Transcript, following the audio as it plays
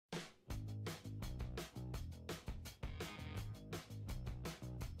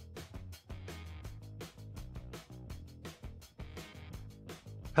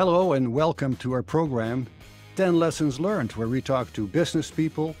Hello and welcome to our program, 10 Lessons Learned, where we talk to business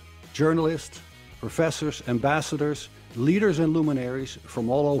people, journalists, professors, ambassadors, leaders and luminaries from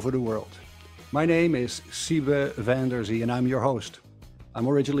all over the world. My name is Siebe Van Der Zee and I'm your host. I'm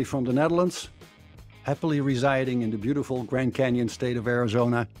originally from the Netherlands, happily residing in the beautiful Grand Canyon state of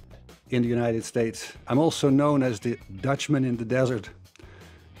Arizona in the United States. I'm also known as the Dutchman in the desert.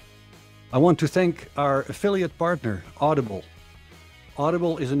 I want to thank our affiliate partner, Audible.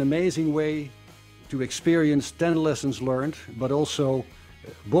 Audible is an amazing way to experience 10 lessons learned, but also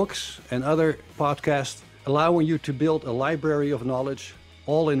books and other podcasts, allowing you to build a library of knowledge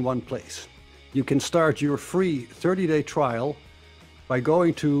all in one place. You can start your free 30-day trial by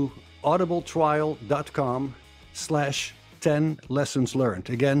going to audibletrial.com/10 lessons learned.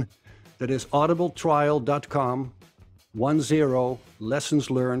 Again, that is audibletrial.com, 10 lessons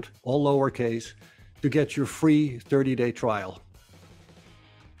learned, all lowercase, to get your free 30-day trial.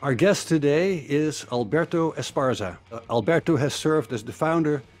 Our guest today is Alberto Esparza. Alberto has served as the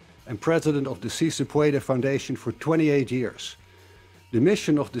founder and president of the Si Se Puede Foundation for 28 years. The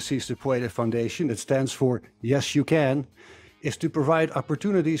mission of the Si Se Puede Foundation, that stands for Yes You Can, is to provide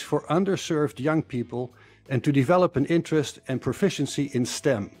opportunities for underserved young people and to develop an interest and proficiency in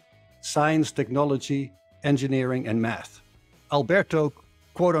STEM, science, technology, engineering, and math. Alberto,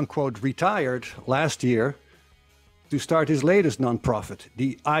 quote unquote, retired last year to start his latest nonprofit,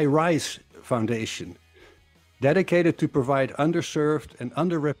 the iRise Foundation, dedicated to provide underserved and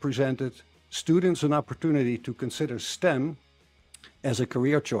underrepresented students an opportunity to consider STEM as a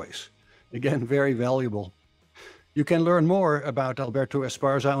career choice. Again, very valuable. You can learn more about Alberto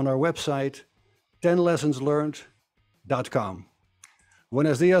Esparza on our website, 10lessonslearned.com.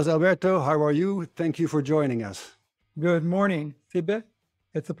 Buenos dias, Alberto. How are you? Thank you for joining us. Good morning, Siebe.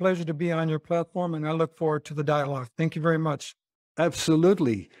 It's a pleasure to be on your platform, and I look forward to the dialogue. Thank you very much.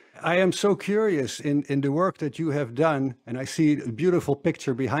 Absolutely. I am so curious in the work that you have done, and I see a beautiful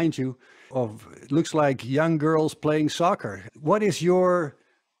picture behind you of, it looks like young girls playing soccer. What is your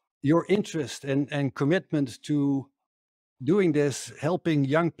interest and commitment to doing this, helping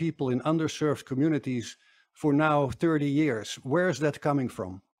young people in underserved communities for now 30 years? Where is that coming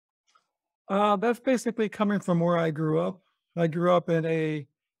from? That's basically coming from where I grew up. I grew up in a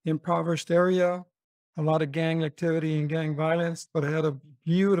impoverished area, a lot of gang activity and gang violence, but I had a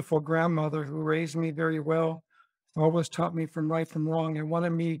beautiful grandmother who raised me very well, always taught me from right from wrong and wanted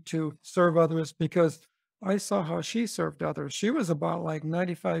me to serve others because I saw how she served others. She was about like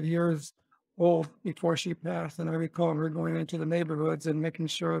 95 years old before she passed. And I recall her going into the neighborhoods and making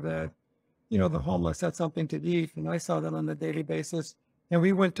sure that, the homeless had something to eat. And I saw that on a daily basis. And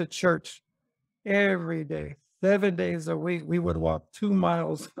we went to church every day. 7 days a week. We would walk 2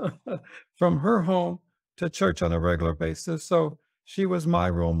 miles from her home to church on a regular basis. So she was my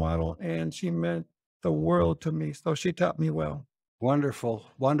role model and she meant the world to me. So she taught me well. Wonderful,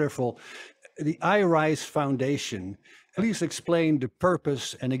 wonderful. The iRise Foundation, please explain the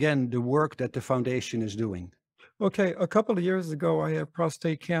purpose and again, the work that the foundation is doing. Okay, a couple of years ago, I had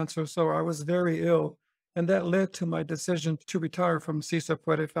prostate cancer, so I was very ill. And that led to my decision to retire from Si Se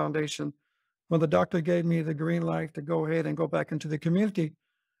Puede Foundation. When the doctor gave me the green light to go ahead and go back into the community,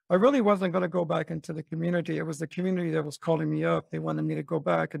 I really wasn't going to go back into the community. It was the community that was calling me up. They wanted me to go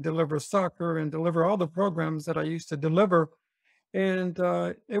back and deliver soccer and deliver all the programs that I used to deliver. And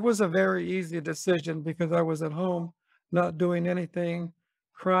it was a very easy decision because I was at home, not doing anything,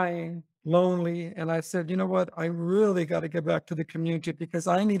 crying, lonely. And I said, you know what? I really got to get back to the community because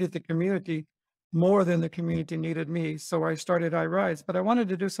I needed the community more than the community needed me. So I started iRise, but I wanted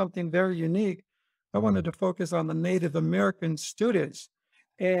to do something very unique. I wanted to focus on the Native American students.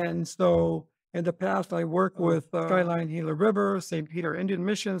 And so in the past, I worked with Skyline Gila River, St. Peter Indian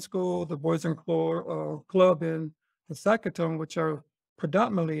Mission School, the Boys and Club in the Saskatoon, which are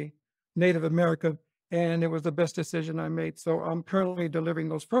predominantly Native American. And it was the best decision I made. So I'm currently delivering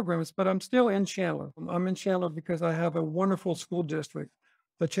those programs, but I'm still in Chandler. I'm in Chandler because I have a wonderful school district,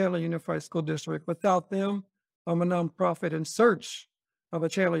 the Chandler Unified School District. Without them, I'm a nonprofit in search of a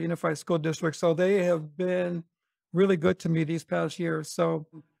Chandler Unified School District. So they have been really good to me these past years. So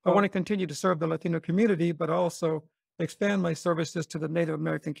I want to continue to serve the Latino community, but also expand my services to the Native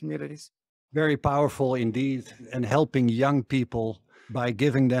American communities. Very powerful indeed, and helping young people by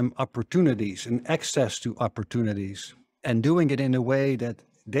giving them opportunities and access to opportunities and doing it in a way that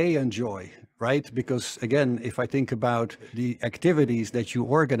they enjoy, right? Because again, if I think about the activities that you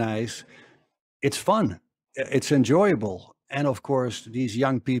organize, it's fun, it's enjoyable. And of course, these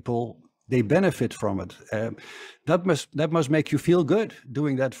young people, they benefit from it. That must make you feel good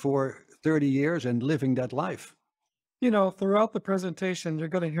doing that for 30 years and living that life. Throughout the presentation, you're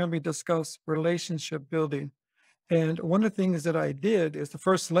going to hear me discuss relationship building. And one of the things that I did is the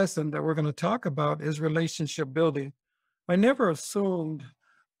first lesson that we're going to talk about is relationship building. I never assumed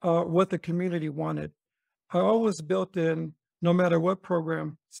what the community wanted. I always built in, no matter what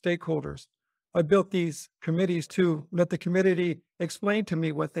program, stakeholders. I built these committees to let the community explain to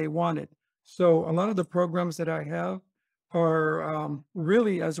me what they wanted. So a lot of the programs that I have are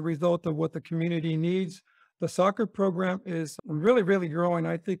really as a result of what the community needs. The soccer program is really, really growing.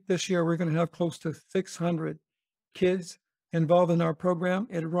 I think this year we're going to have close to 600 kids involved in our program.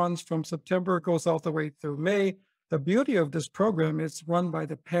 It runs from September, it goes all the way through May. The beauty of this program is run by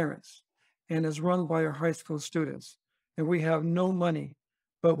the parents and is run by our high school students. And we have no money.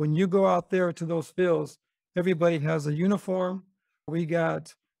 But when you go out there to those fields, everybody has a uniform. We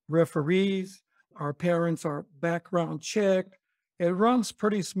got referees. Our parents are background checked. It runs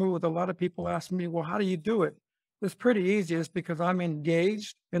pretty smooth. A lot of people ask me, well, how do you do it? It's pretty easy. It's because I'm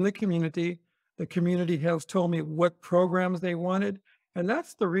engaged in the community. The community has told me what programs they wanted. And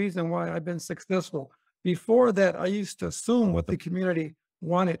that's the reason why I've been successful. Before that, I used to assume what the community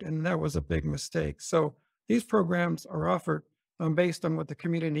wanted, and that was a big mistake. So these programs are offered based on what the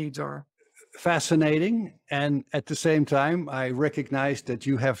community needs are. Fascinating. And at the same time, I recognize that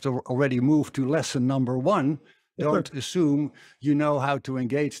you have to already move to lesson number one. Don't assume you know how to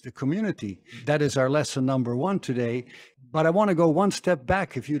engage the community. That is our lesson number one today. But I want to go one step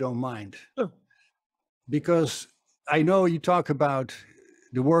back, if you don't mind. Sure. Because I know you talk about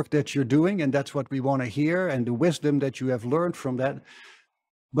the work that you're doing, and that's what we want to hear, and the wisdom that you have learned from that.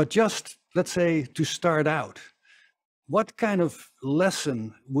 But just, let's say, to start out, what kind of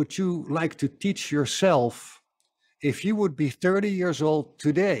lesson would you like to teach yourself if you would be 30 years old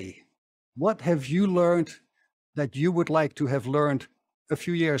today? What have you learned that you would like to have learned a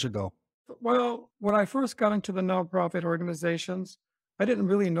few years ago? Well, when I first got into the nonprofit organizations, I didn't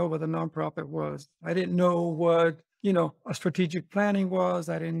really know what a nonprofit was. I didn't know what, a strategic planning was.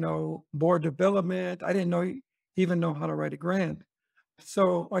 I didn't know board development. I didn't even know how to write a grant.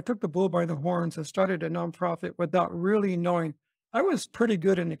 So I took the bull by the horns and started a nonprofit without really knowing. I was pretty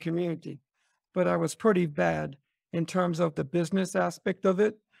good in the community, but I was pretty bad in terms of the business aspect of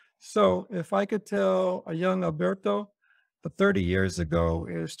it. So if I could tell a young Alberto, 30 years ago,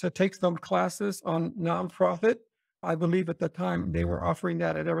 is to take some classes on nonprofit. I believe at the time they were offering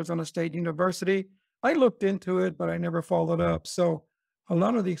that at Arizona State University. I looked into it, but I never followed up. So a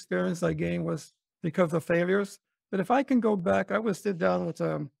lot of the experience I gained was because of failures. But if I can go back, I would sit down with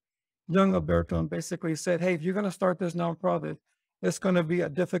young Alberto and basically said, hey, if you're going to start this nonprofit, it's going to be a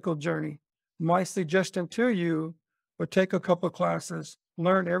difficult journey. My suggestion to you would take a couple of classes,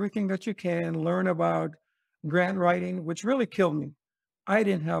 learn everything that you can, learn about grant writing, which really killed me. I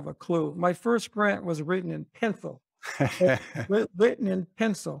didn't have a clue. My first grant was written in pencil, written in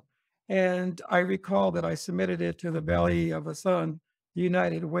pencil. And I recall that I submitted it to the Valley of the Sun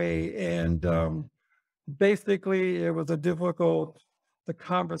United Way. And basically, it was the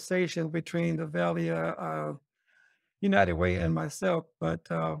conversation between the Valley United Way and myself, but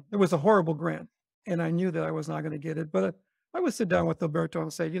it was a horrible grant. And I knew that I was not going to get it. But I would sit down with Alberto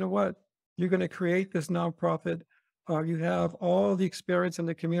and say, you know what? You're going to create this nonprofit. You have all the experience in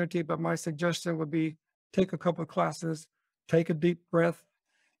the community, but my suggestion would be take a couple of classes, take a deep breath,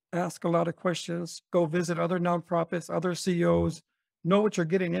 ask a lot of questions, go visit other nonprofits, other CEOs, know what you're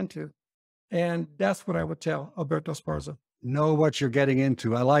getting into. And that's what I would tell Alberto Esparza. Know what you're getting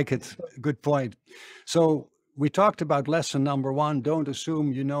into. I like it. Good point. So we talked about lesson number one, don't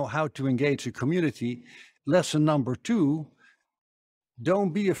assume you know how to engage a community. Lesson number two,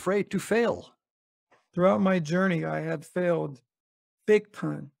 don't be afraid to fail. Throughout my journey, I had failed big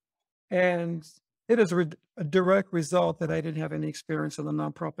time. And it is a direct result that I didn't have any experience in the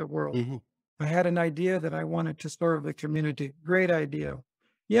nonprofit world. Mm-hmm. I had an idea that I wanted to serve the community. Great idea.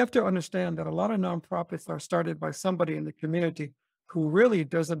 You have to understand that a lot of nonprofits are started by somebody in the community who really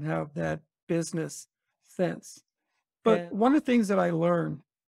doesn't have that business sense. But one of the things that I learned,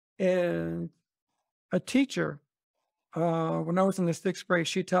 and a teacher, when I was in the 6th grade,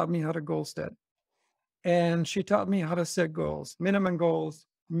 she taught me how to goal set. And she taught me how to set goals, minimum goals,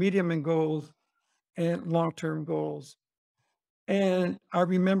 medium goals, and long-term goals. And I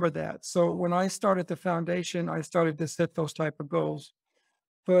remember that. So when I started the foundation, I started to set those type of goals.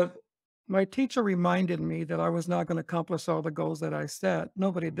 But my teacher reminded me that I was not going to accomplish all the goals that I set.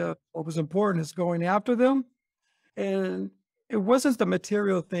 Nobody does. What was important is going after them. And it wasn't the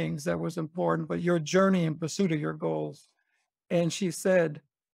material things that was important, but your journey in pursuit of your goals. And she said,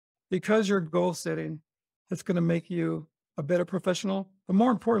 because you're goal setting, it's going to make you a better professional, but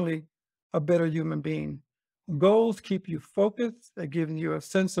more importantly, a better human being. Goals keep you focused. They give you a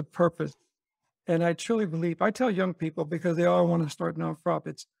sense of purpose. And I truly believe, I tell young people because they all want to start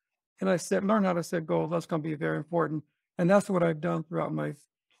nonprofits. And I said, learn how to set goals. That's going to be very important. And that's what I've done throughout my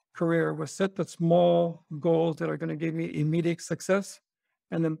career was set the small goals that are going to give me immediate success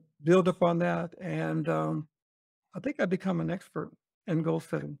and then build upon that. And I think I've become an expert in goal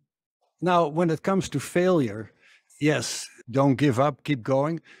setting. Now, when it comes to failure, yes, don't give up, keep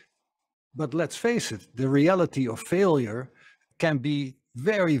going. But let's face it, the reality of failure can be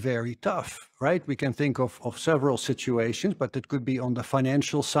very, very tough, right? We can think of several situations, but it could be on the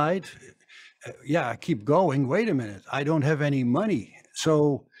financial side. Yeah, keep going. Wait a minute, I don't have any money.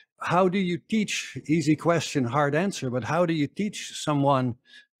 So how do you teach, easy question, hard answer, but how do you teach someone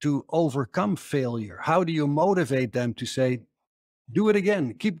to overcome failure? How do you motivate them to say, do it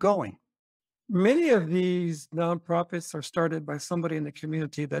again, keep going? Many of these nonprofits are started by somebody in the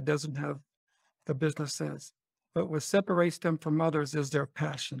community that doesn't have the business sense. But what separates them from others is their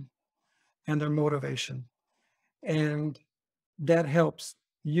passion and their motivation. And that helps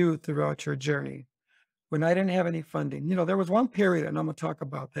you throughout your journey. When I didn't have any funding, there was one period, and I'm going to talk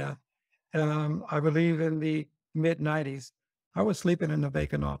about that. I believe in the mid 90s, I was sleeping in a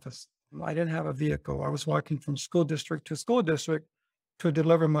vacant office. I didn't have a vehicle. I was walking from school district to school district to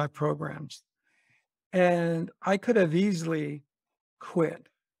deliver my programs. And I could have easily quit.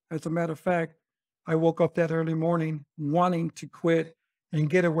 As a matter of fact, I woke up that early morning wanting to quit and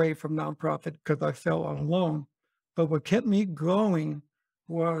get away from nonprofit because I felt alone. But what kept me going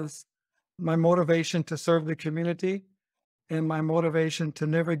was my motivation to serve the community and my motivation to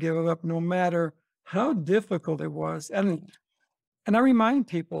never give up, no matter how difficult it was. And I remind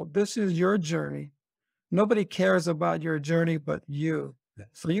people, this is your journey. Nobody cares about your journey but you.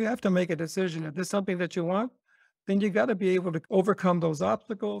 So you have to make a decision. If this is something that you want, then you got to be able to overcome those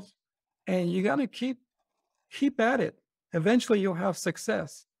obstacles, and you got to keep at it. Eventually, you'll have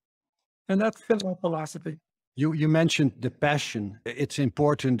success, and that's been my philosophy. You mentioned the passion. It's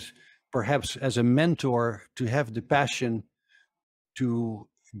important, perhaps as a mentor, to have the passion to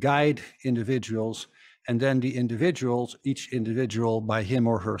guide individuals, and then the individuals, each individual by him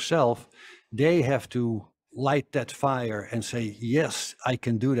or herself, they have to light that fire and say, yes, I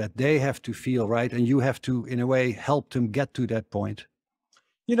can do that. They have to feel right. And you have to, in a way, help them get to that point.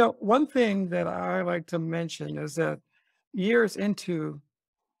 One thing that I like to mention is that years into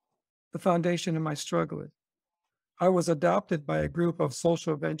the foundation of my struggle, I was adopted by a group of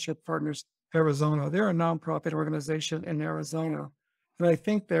Social Venture Partners Arizona. They're a nonprofit organization in Arizona. And I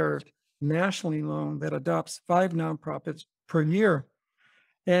think they're nationally known that adopts 5 nonprofits per year.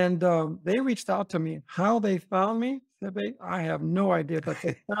 And they reached out to me. How they found me, I have no idea, but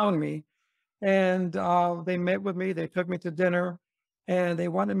they found me. And they met with me. They took me to dinner, and they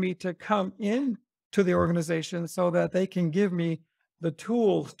wanted me to come in to the organization so that they can give me the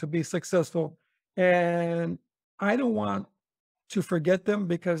tools to be successful. And I don't want to forget them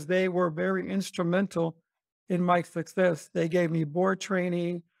because they were very instrumental in my success. They gave me board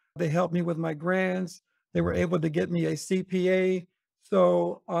training. They helped me with my grants. They were able to get me a CPA.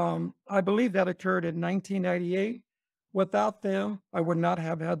 So I believe that occurred in 1998. Without them, I would not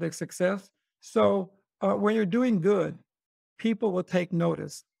have had the success. So when you're doing good, people will take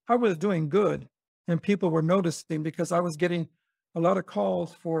notice. I was doing good, and people were noticing because I was getting a lot of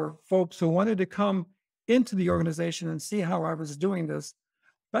calls for folks who wanted to come into the organization and see how I was doing this.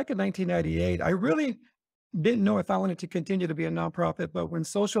 Back in 1998, I really didn't know if I wanted to continue to be a nonprofit, but when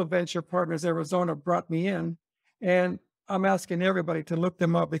Social Venture Partners Arizona brought me in, and I'm asking everybody to look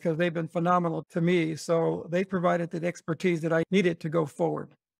them up because they've been phenomenal to me. So they provided the expertise that I needed to go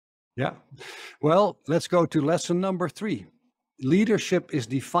forward. Yeah. Well, let's go to lesson number 3. Leadership is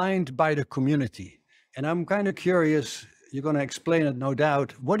defined by the community. And I'm kind of curious, you're going to explain it, no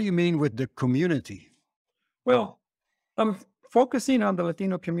doubt. What do you mean with the community? Well, I'm focusing on the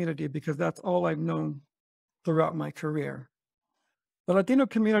Latino community because that's all I've known throughout my career. The Latino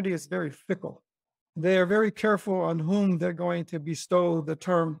community is very fickle. They are very careful on whom they're going to bestow the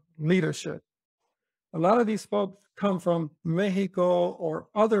term leadership. A lot of these folks come from Mexico or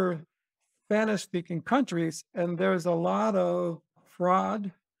other Spanish-speaking countries, and there's a lot of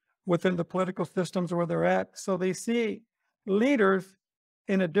fraud within the political systems where they're at. So they see leaders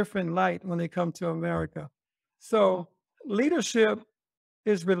in a different light when they come to America. So leadership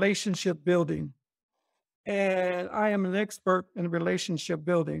is relationship building. And I am an expert in relationship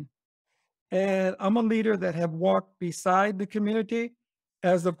building. And I'm a leader that have walked beside the community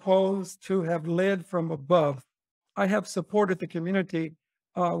as opposed to have led from above. I have supported the community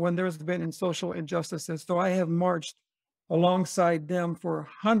when there's been in social injustices. So I have marched alongside them for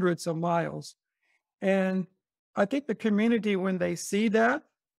hundreds of miles. And I think the community, when they see that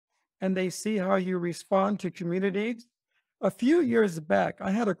and they see how you respond to communities, a few years back,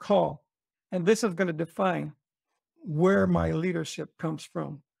 I had a call, and this is going to define where my leadership comes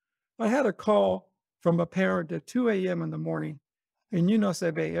from. I had a call from a parent at 2 a.m. in the morning. And you know,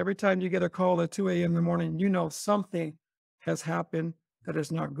 Sebe, every time you get a call at 2 a.m. in the morning, you know something has happened that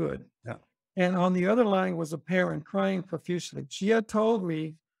is not good. Yeah. And on the other line was a parent crying profusely. She had told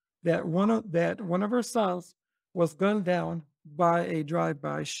me that one of her sons was gunned down by a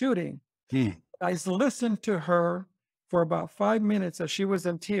drive-by shooting. Hmm. I listened to her for about 5 minutes as she was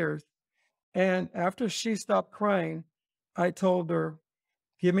in tears. And after she stopped crying, I told her,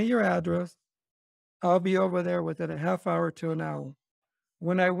 "Give me your address. I'll be over there within a half hour to an hour."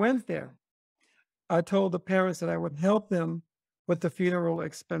 When I went there, I told the parents that I would help them with the funeral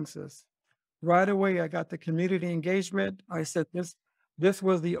expenses. Right away, I got the community engagement. I said this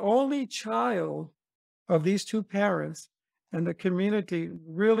was the only child of these two parents, and the community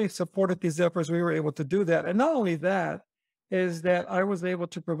really supported these efforts. We were able to do that. And not only that, is that I was able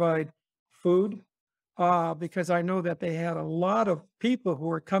to provide food because I know that they had a lot of people who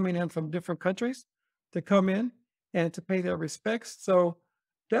were coming in from different countries to come in and to pay their respects. So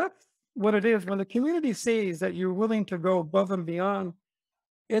that's what it is. When the community sees that you're willing to go above and beyond,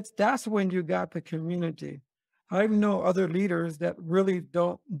 that's when you got the community. I know other leaders that really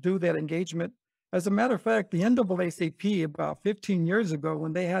don't do that engagement. As a matter of fact, the NAACP about 15 years ago,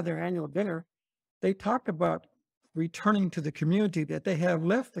 when they had their annual dinner, they talked about returning to the community, that they have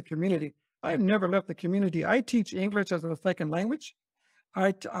left the community. I have never left the community. I teach English as a second language.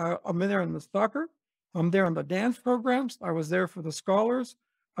 I'm there in the soccer. I'm there in the dance programs. I was there for the scholars.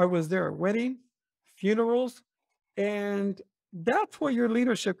 I was there at weddings, funerals, and that's where your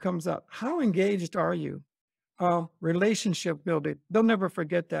leadership comes out. How engaged are you? Relationship building. They'll never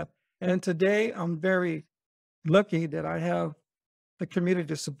forget that. And today, I'm very lucky that I have the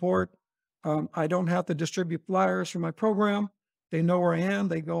community support. I don't have to distribute flyers for my program. They know where I am.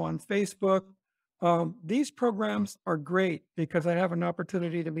 They go on Facebook. These programs are great because I have an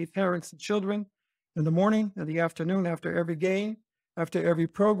opportunity to meet parents and children in the morning, in the afternoon, after every game, after every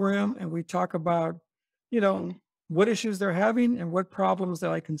program, and we talk about, what issues they're having and what problems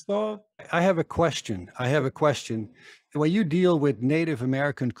that I can solve. I have a question. When you deal with Native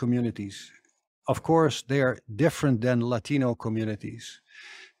American communities, of course, they are different than Latino communities.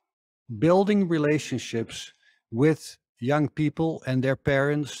 Building relationships with young people and their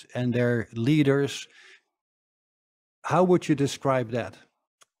parents and their leaders, how would you describe that?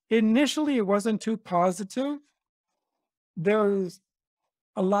 Initially, it wasn't too positive. There's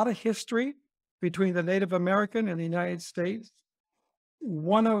a lot of history between the Native American and the United States.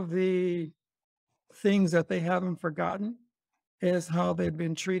 One of the things that they haven't forgotten is how they've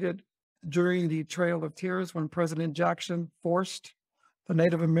been treated during the Trail of Tears when President Jackson forced the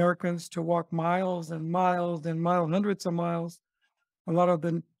Native Americans to walk miles and miles and miles, hundreds of miles. A lot of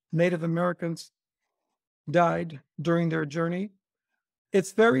the Native Americans died during their journey.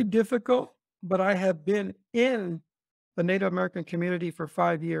 It's very difficult, but I have been in the Native American community for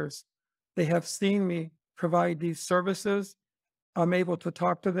 5 years. They have seen me provide these services. I'm able to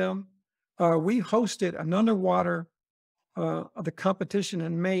talk to them. We hosted an underwater the competition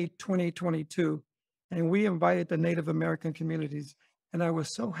in May 2022, and we invited the Native American communities. And I was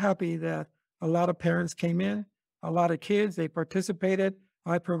so happy that a lot of parents came in, a lot of kids, they participated.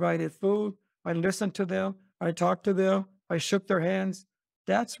 I provided food. I listened to them. I talked to them. I shook their hands.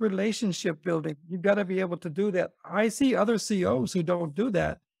 That's relationship building. You've got to be able to do that. I see other CEOs who don't do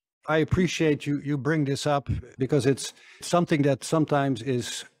that. I appreciate you bring this up because it's something that sometimes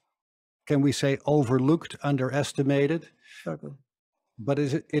is, can we say, overlooked, underestimated, Okay. but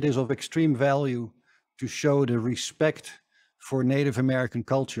it is of extreme value to show the respect for Native American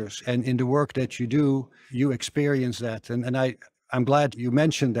cultures. And in the work that you do, you experience that. And I'm glad you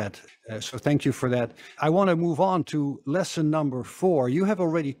mentioned that. So thank you for that. I want to move on to lesson number 4. You have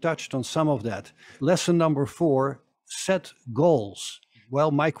already touched on some of that. Lesson number 4, set goals. Well,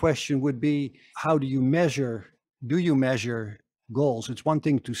 my question would be, do you measure goals? It's one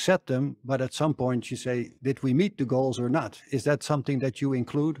thing to set them, but at some point you say, did we meet the goals or not? Is that something that you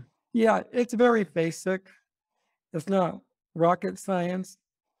include? Yeah, it's very basic. It's not rocket science.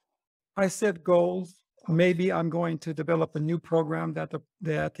 I set goals. Maybe I'm going to develop a new program that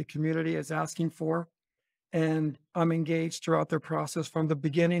the community is asking for. And I'm engaged throughout the process from the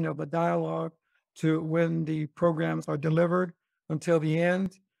beginning of the dialogue to when the programs are delivered until the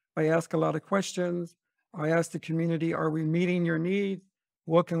end. I ask a lot of questions. I ask the community, are we meeting your needs?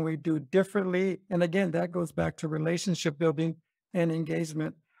 What can we do differently? And again, that goes back to relationship building and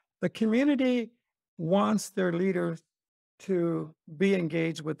engagement. The community wants their leaders to be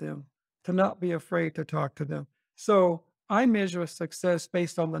engaged with them, to not be afraid to talk to them. So I measure success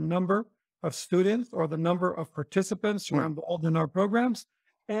based on the number of students or the number of participants who are Mm. involved in our programs.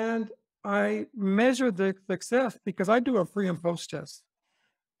 And I measure the success because I do a pre and post test.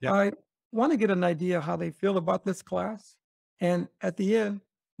 Yeah. I want to get an idea how they feel about this class. And at the end,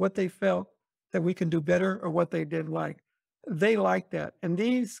 what they felt that we can do better or what they didn't like. They like that. And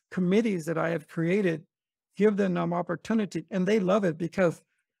these committees that I have created give them an opportunity and they love it because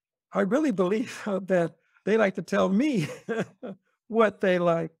I really believe that they like to tell me what they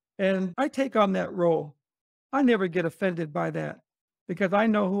like. And I take on that role. I never get offended by that because I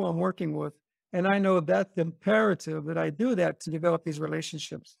know who I'm working with. And I know that's imperative that I do that to develop these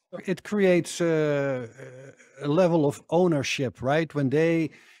relationships. It creates a level of ownership, right? When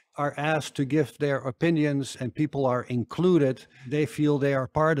they are asked to give their opinions and people are included, they feel they are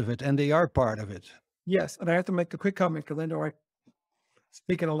part of it, and they are part of it. Yes. And I have to make a quick comment because I know I'm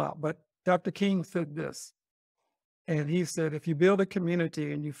speaking a lot, but Dr. King said this. And he said, if you build a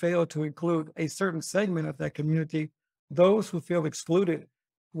community and you fail to include a certain segment of that community, those who feel excluded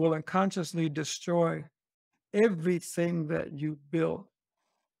will unconsciously destroy everything that you build.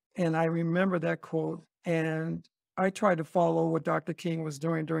 And I remember that quote. And I tried to follow what Dr. King was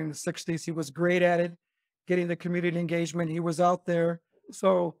doing during the 60s. He was great at it, getting the community engagement. He was out there.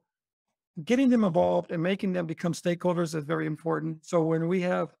 So getting them involved and making them become stakeholders is very important. So when we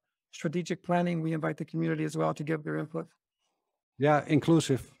have strategic planning, we invite the community as well to give their input. Yeah,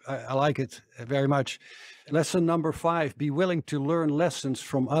 inclusive. I like it very much. Lesson number 5, be willing to learn lessons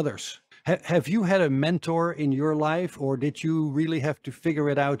from others. Have you had a mentor in your life, or did you really have to figure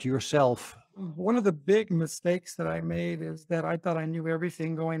it out yourself? One of the big mistakes that I made is that I thought I knew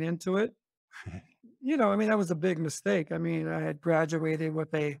everything going into it. I mean, that was a big mistake. I mean, I had graduated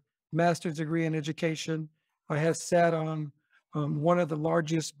with a master's degree in education. I had sat on one of the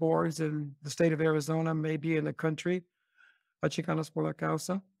largest boards in the state of Arizona, maybe in the country, Chicanos por la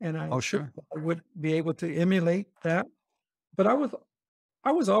Causa, and I Oh, sure. I would be able to emulate that. But I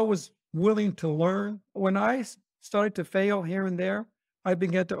was always willing to learn. When I started to fail here and there, I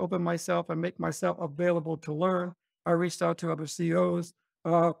began to open myself and make myself available to learn. I reached out to other CEOs.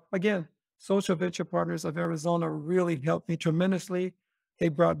 Again, Social Venture Partners of Arizona really helped me tremendously. They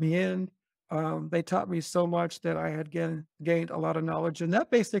brought me in. They taught me so much that I had gained a lot of knowledge, and that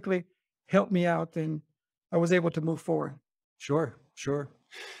basically helped me out, and I was able to move forward. Sure, sure.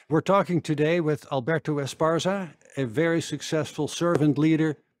 We're talking today with Alberto Esparza, a very successful servant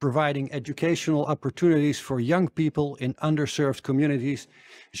leader, providing educational opportunities for young people in underserved communities,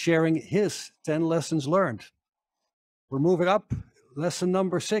 sharing his 10 lessons learned. We're moving up. Lesson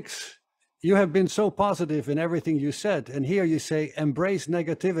number 6. You have been so positive in everything you said, and here you say, embrace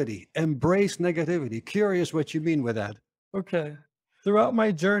negativity. Embrace negativity. Curious what you mean with that. Okay. Throughout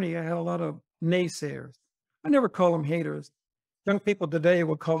my journey, I had a lot of naysayers. I never call them haters. Young people today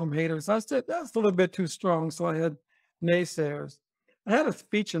would call them haters. I said, that's a little bit too strong. So I had naysayers. I had a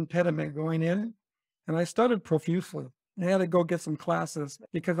speech impediment going in, and I started profusely. I had to go get some classes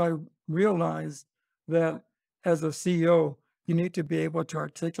because I realized that as a CEO, you need to be able to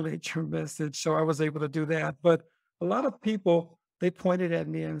articulate your message. So I was able to do that. But a lot of people, they pointed at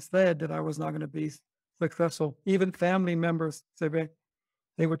me and said that I was not going to be successful. Even family members,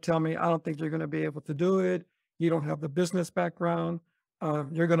 they would tell me, I don't think you're going to be able to do it. You don't have the business background.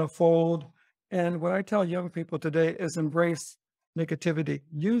 You're going to fold. And what I tell young people today is embrace negativity.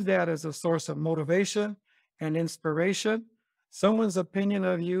 Use that as a source of motivation and inspiration. Someone's opinion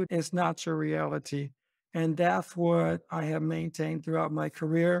of you is not your reality. And that's what I have maintained throughout my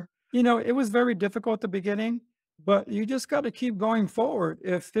career. It was very difficult at the beginning, but you just got to keep going forward.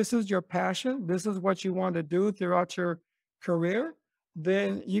 If this is your passion, this is what you want to do throughout your career,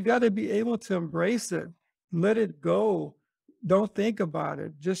 then you got to be able to embrace it. Let it go. Don't think about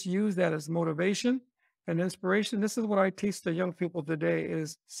it. Just use that as motivation and inspiration. This is what I teach the young people today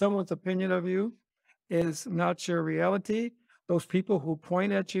is someone's opinion of you is not your reality. Those people who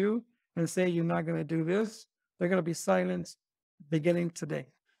point at you and say you're not going to do this, they're going to be silenced beginning today.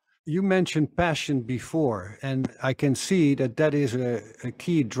 You mentioned passion before, and I can see that that is a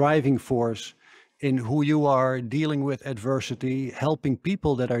key driving force in who you are dealing with adversity, helping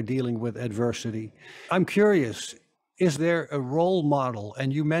people that are dealing with adversity. I'm curious, is there a role model?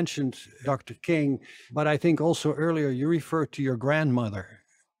 And you mentioned Dr. King, but I think also earlier you referred to your grandmother.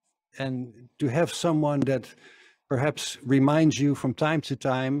 And to have someone that perhaps reminds you from time to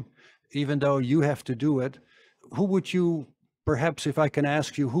time, even though you have to do it, who would you, perhaps if I can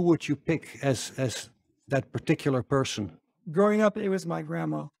ask you, who would you pick as that particular person? Growing up, it was my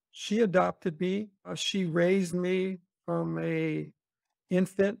grandma. She adopted me. She raised me from a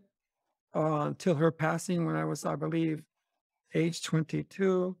infant until her passing when I was, I believe, age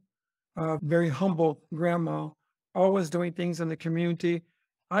 22. Very humble grandma, always doing things in the community.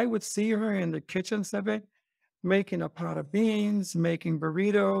 I would see her in the kitchen, Sebe, making a pot of beans, making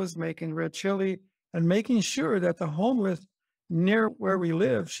burritos, making red chili, and making sure that the homeless near where we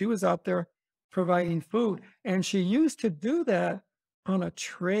live, she was out there providing food. And she used to do that on a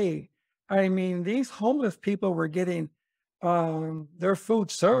tray. I mean, these homeless people were getting their food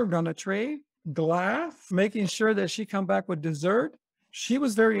served on a tray, glass, making sure that she come back with dessert. She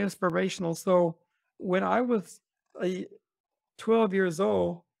was very inspirational. So when I was uh, 12 years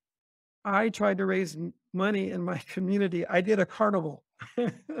old, I tried to raise money in my community. I did a carnival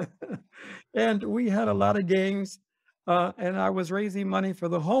and we had a lot of games, and I was raising money for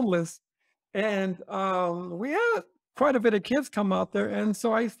the homeless. And we had quite a bit of kids come out there. And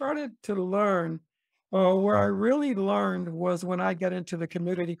so I started to learn. Where I really learned was when I got into the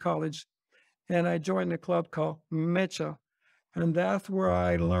community college and I joined a club called Mecha. And that's where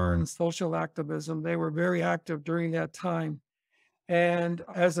I learned social activism. They were very active during that time. And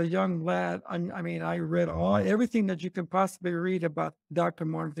as a young lad, I mean, I read everything that you can possibly read about Dr.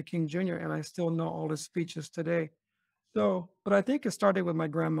 Martin Luther King Jr., and I still know all his speeches today. So, but I think it started with my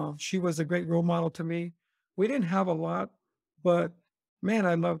grandma. She was a great role model to me. We didn't have a lot, but man,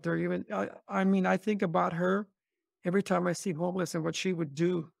 I loved her. Even I mean, I think about her every time I see homeless and what she would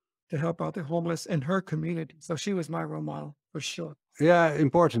do to help out the homeless in her community. So she was my role model for sure. Yeah,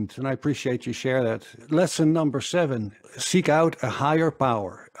 important. And I appreciate you share that. Lesson number 7, seek out a higher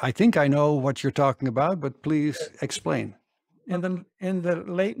power. I think I know what you're talking about, but please explain. And then in the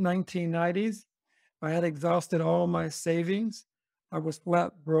late 1990s, I had exhausted all my savings. I was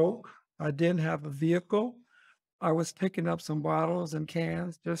flat broke. I didn't have a vehicle. I was picking up some bottles and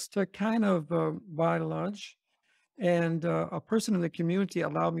cans just to kind of buy lunch. And a person in the community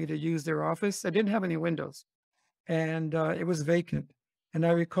allowed me to use their office. I didn't have any windows and it was vacant. And I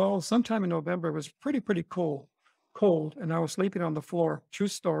recall sometime in November, it was pretty cold. And I was sleeping on the floor, true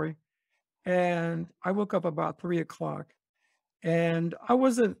story. And I woke up about 3 o'clock and I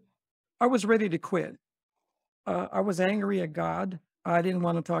was ready to quit. I was angry at God. I didn't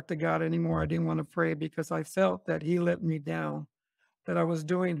want to talk to God anymore. I didn't want to pray because I felt that he let me down, that I was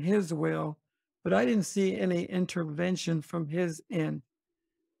doing his will, but I didn't see any intervention from his end.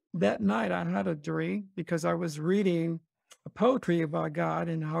 That night I had a dream because I was reading a poetry about God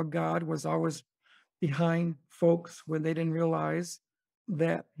and how God was always behind folks when they didn't realize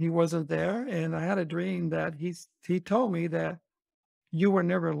that he wasn't there. And I had a dream that he told me that you were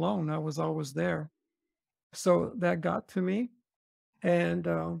never alone. I was always there. So that got to me. And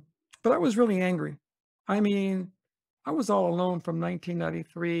but I was really angry. I mean, I was all alone from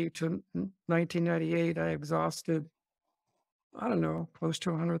 1993 to 1998. I exhausted, I don't know, close to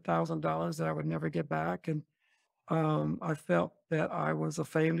 $100,000 that I would never get back. And I felt that I was a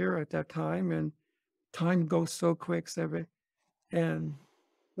failure at that time. And time goes so quick, Seve. And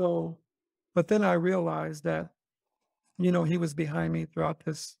so, but then I realized that, he was behind me throughout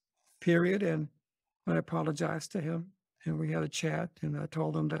this period. And I apologized to him. And we had a chat. And I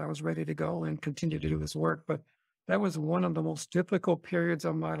told him that I was ready to go and continue to do this work. But that was one of the most difficult periods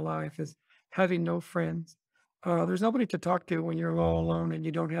of my life, is having no friends. There's nobody to talk to when you're all alone and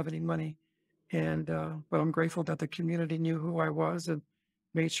you don't have any money. And but I'm grateful that the community knew who I was and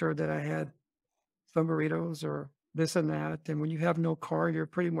made sure that I had some burritos or this and that. And when you have no car, you're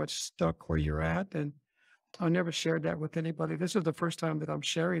pretty much stuck where you're at. And I never shared that with anybody. This is the first time that I'm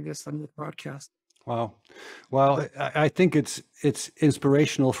sharing this on the podcast. Wow. Well, I think it's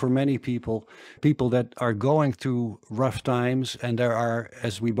inspirational for many people that are going through rough times. And there are,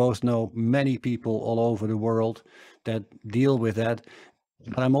 as we both know, many people all over the world that deal with that.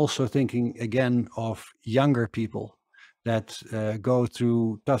 But I'm also thinking again of younger people that go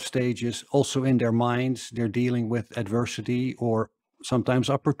through tough stages. Also in their minds, they're dealing with adversity or sometimes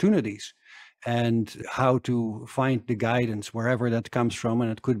opportunities, and how to find the guidance wherever that comes from.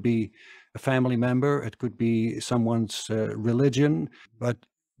 And it could be a family member, it could be someone's religion, but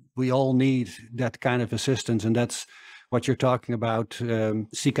we all need that kind of assistance. And that's what you're talking about.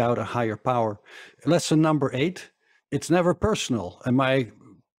 Seek out a higher power. Lesson number 8, it's never personal. And my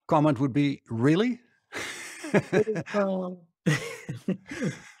comment would be, really? That's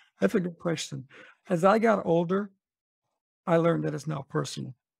a good question. As I got older, I learned that it's not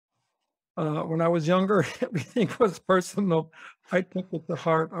personal. When I was younger, everything was personal. I took it to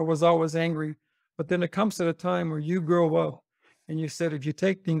heart. I was always angry. But then it comes to the time where you grow up and you said, if you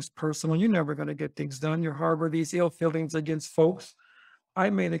take things personal, you're never going to get things done. You harbor these ill feelings against folks. I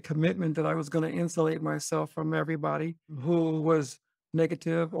made a commitment that I was going to insulate myself from everybody who was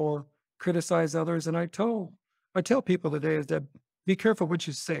negative or criticize others. And I tell people today is that be careful what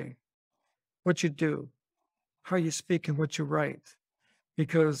you say, what you do, how you speak, and what you write,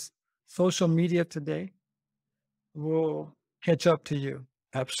 because social media today will catch up to you.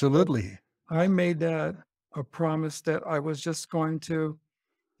 So Absolutely. I made that a promise that I was just going to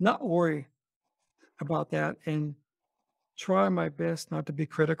not worry about that and try my best not to be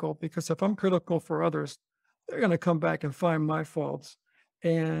critical, because if I'm critical for others, they're going to come back and find my faults.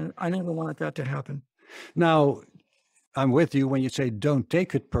 And I never wanted that to happen. Now, I'm with you when you say don't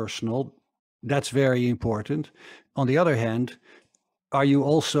take it personal. That's very important. On the other hand, are you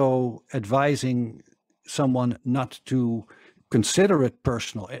also advising someone not to consider it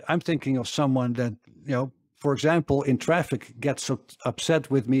personal? I'm thinking of someone that, for example, in traffic gets upset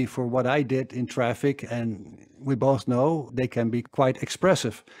with me for what I did in traffic. And we both know they can be quite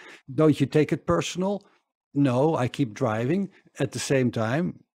expressive. Don't you take it personal? No, I keep driving. At the same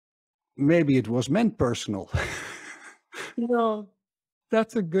time, maybe it was meant personal. You know,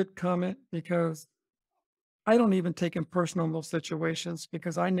 that's a good comment, because I don't even take it personal in those situations,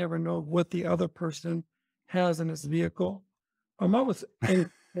 because I never know what the other person has in his vehicle. I was in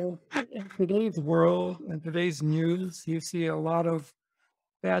today's world and today's news, you see a lot of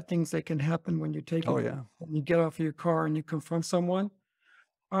bad things that can happen when you take Oh, it, yeah. when you get off your car and you confront someone.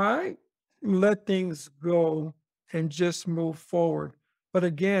 I let things go and just move forward. But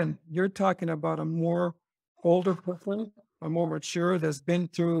again, you're talking about a more older person, a more mature that's been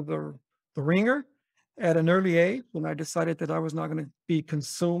through the ringer at an early age. And I decided that I was not going to be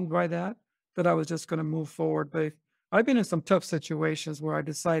consumed by that, that I was just going to move forward. But I've been in some tough situations where I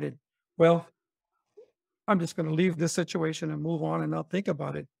decided, well, I'm just going to leave this situation and move on and not think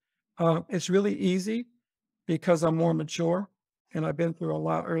about it. It's really easy because I'm more mature and I've been through a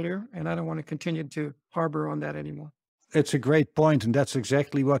lot earlier, and I don't want to continue to harbor on that anymore. It's a great point, and that's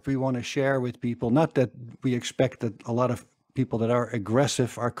exactly what we want to share with people. Not that we expect that a lot of people that are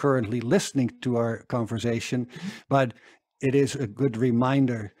aggressive are currently listening to our conversation, but it is a good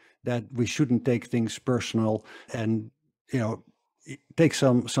reminder that we shouldn't take things personal, and take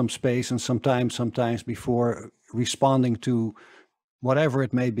some space and some time sometimes before responding to whatever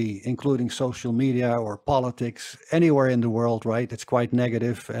it may be, including social media or politics, anywhere in the world, right? It's quite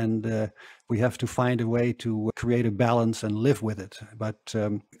negative, and we have to find a way to create a balance and live with it. But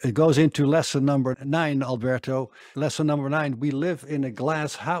it goes into lesson number 9, Alberto. Lesson number 9, we live in a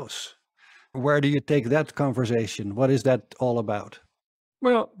glass house. Where do you take that conversation? What is that all about?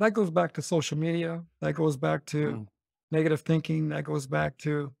 Well, that goes back to social media. That goes back to Mm. negative thinking. That goes back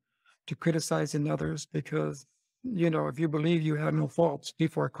to criticizing others, because if you believe you have no faults,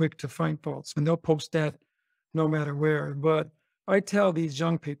 people are quick to find faults, and they'll post that no matter where. But I tell these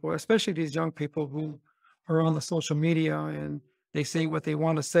young people, especially these young people who are on the social media and they say what they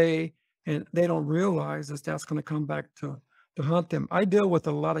want to say, and they don't realize that that's going to come back to haunt them. I deal with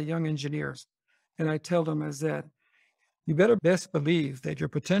a lot of young engineers, and I tell them is that you better best believe that your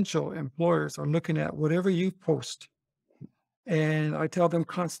potential employers are looking at whatever you post. And I tell them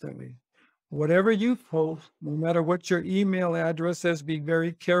constantly, whatever you post, no matter what your email address is, be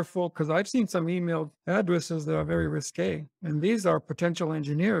very careful, because I've seen some email addresses that are very risque. And these are potential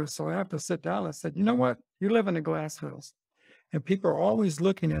engineers. So I have to sit down and say, you know what? You live in a glass house. And people are always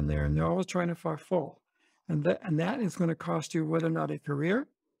looking in there, and they're always trying to find fault. And that is going to cost you whether or not a career,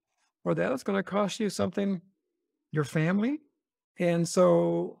 or that is going to cost you something, your family. And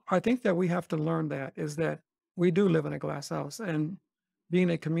so I think that we have to learn that, is that we do live in a glass house. And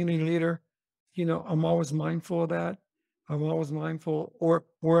being a community leader, I'm always mindful of that. I'm always mindful or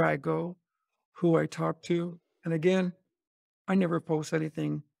where I go, who I talk to. And again, I never post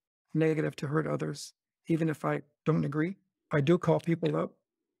anything negative to hurt others, even if I don't agree. I do call people up.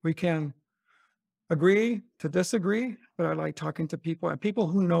 We can agree to disagree, but I like talking to people, and people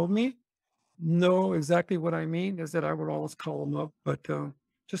who know me know exactly what I mean, is that I would always call them up, but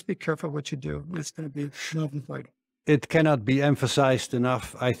just be careful what you do. It's going to be nothing. It cannot be emphasized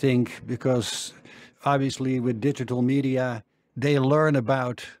enough, I think, because obviously with digital media, they learn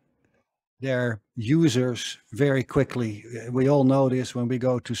about their users very quickly. We all know this when we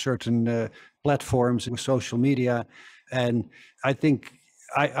go to certain platforms with social media. And I think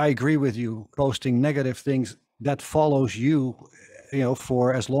I agree with you. Posting negative things, that follows you,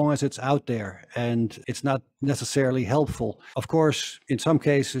 for as long as it's out there, and it's not necessarily helpful. Of course, in some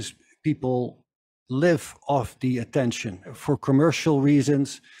cases, people live off the attention for commercial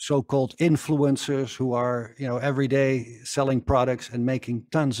reasons. So-called influencers who are, every day selling products and making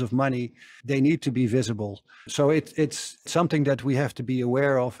tons of money, they need to be visible. So it's something that we have to be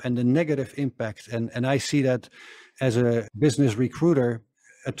aware of, and the negative impact. And I see that as a business recruiter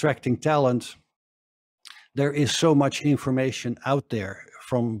attracting talent. There is so much information out there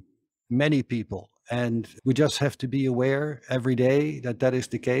from many people. And we just have to be aware every day that that is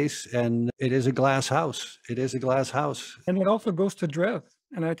the case. And it is a glass house. It is a glass house. And it also goes to dress.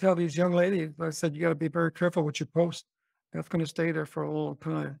 And I tell these young ladies, I said, you got to be very careful what you post. That's going to stay there for a long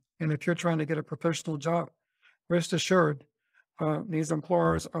time. And if you're trying to get a professional job, rest assured, these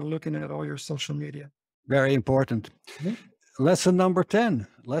employers are looking at all your social media. Very important. Mhm. Lesson number 10.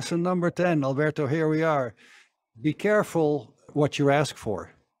 Lesson number 10, Alberto, here we are. Be careful what you ask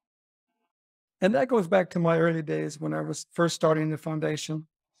for. And that goes back to my early days when I was first starting the foundation.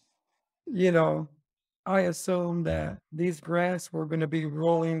 I assumed that these grants were going to be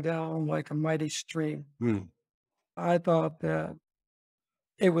rolling down like a mighty stream. Mm. I thought that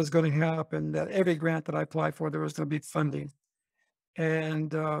it was going to happen, that every grant that I applied for, there was going to be funding. And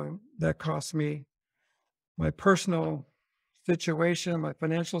that cost me my personal situation, my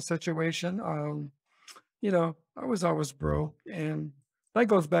financial situation. I was always broke. And that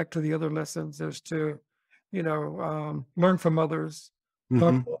goes back to the other lessons, is to, learn from others,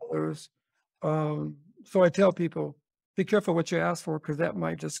 talk Mhm. to others. So I tell people, be careful what you ask for, because that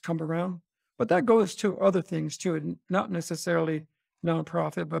might just come around. But that goes to other things too, and not necessarily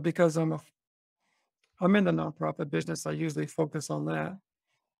nonprofit, but because I'm in the nonprofit business, I usually focus on that.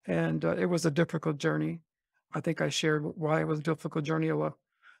 And it was a difficult journey. I think I shared why it was a difficult journey a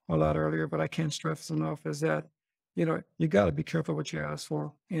lot earlier, but I can't stress enough is that, you got to be careful what you ask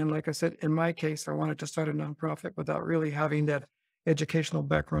for. And like I said, in my case, I wanted to start a nonprofit without really having that educational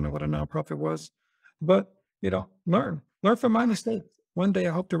background of what a nonprofit was. But, learn from my mistakes. One day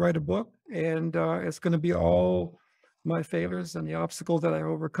I hope to write a book, and it's going to be all my failures and the obstacles that I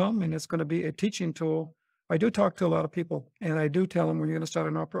overcome. And it's going to be a teaching tool. I do talk to a lot of people, and I do tell them, when you're going to start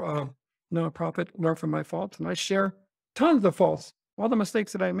a nonprofit, learn from my faults. And I share tons of faults, all the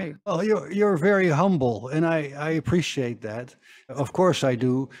mistakes that I made. Well, you're very humble, and I appreciate that. Of course I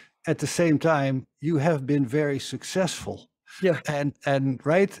do. At the same time, you have been very successful. Yeah. And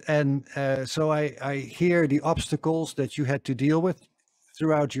right. And so I hear the obstacles that you had to deal with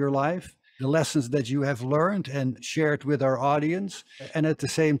throughout your life, the lessons that you have learned and shared with our audience. And at the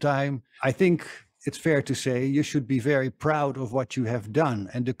same time, I think it's fair to say you should be very proud of what you have done,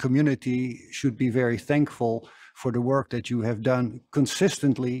 and the community should be very thankful for the work that you have done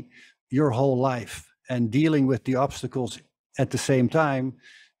consistently your whole life, and dealing with the obstacles at the same time.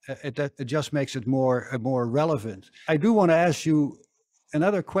 It just makes it more relevant. I do want to ask you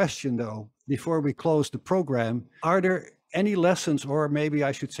another question, though, before we close the program. Are there any lessons, or maybe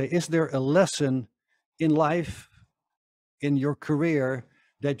I should say, is there a lesson in life, in your career,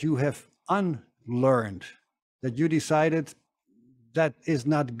 that you have unlearned, that you decided that is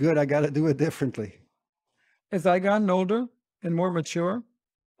not good, I got to do it differently? As I gotten older and more mature,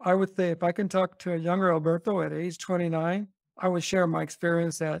 I would say if I can talk to a younger Alberto at age 29, I would share my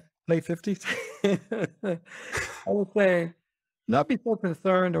experience at late 50s. I would say, not be so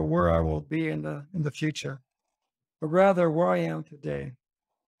concerned of where I will be in the future, but rather where I am today.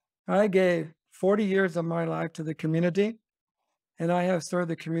 I gave 40 years of my life to the community, and I have served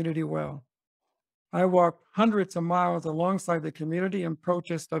the community well. I walked hundreds of miles alongside the community in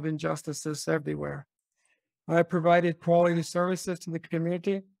protest of injustices everywhere. I provided quality services to the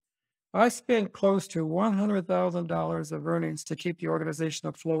community. I spent close to $100,000 of earnings to keep the organization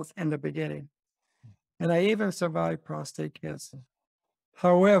afloat in the beginning. And I even survived prostate cancer.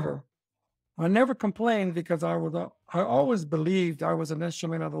 However, I never complained, because I always believed I was an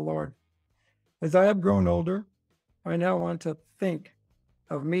instrument of the Lord. As I have grown older, I now want to think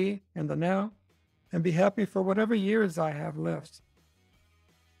of me in the now and be happy for whatever years I have left.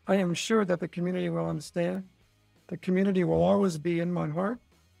 I am sure that the community will understand. The community will always be in my heart.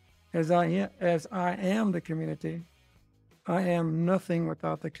 As I am the community, I am nothing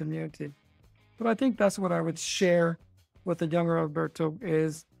without the community. But I think that's what I would share with the younger Alberto,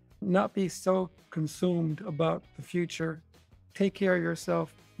 is not be so consumed about the future. Take care of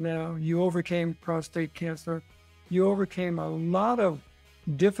yourself now. You overcame prostate cancer. You overcame a lot of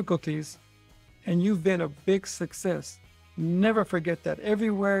difficulties, and you've been a big success. Never forget that.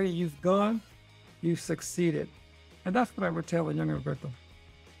 Everywhere you've gone, you've succeeded. And that's what I would tell the younger Alberto.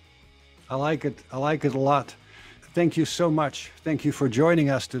 I like it. I like it a lot. Thank you so much. Thank you for joining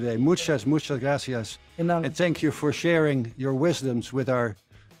us today. Muchas gracias. And thank you for sharing your wisdoms with our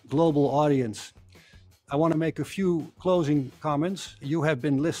global audience. I want to make a few closing comments. You have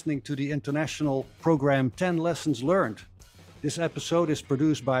been listening to the international program 10 Lessons Learned. This episode is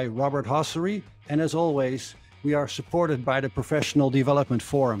produced by Robert Hossery, and as always, we are supported by the Professional Development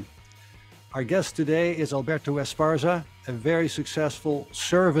Forum. Our guest today is Alberto Esparza, a very successful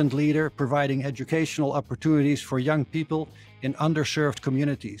servant leader providing educational opportunities for young people in underserved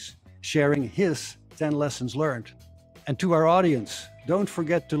communities, sharing his 10 lessons learned. And to our audience, don't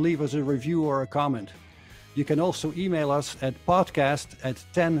forget to leave us a review or a comment. You can also email us at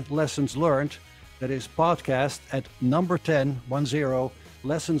podcast@10lessonslearned. That is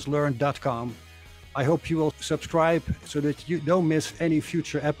podcast@10lessonslearned.com. I hope you will subscribe so that you don't miss any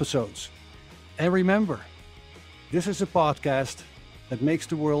future episodes. And remember, this is a podcast that makes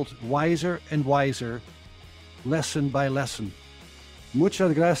the world wiser and wiser, lesson by lesson.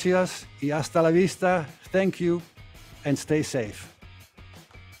 Muchas gracias y hasta la vista. Thank you and stay safe.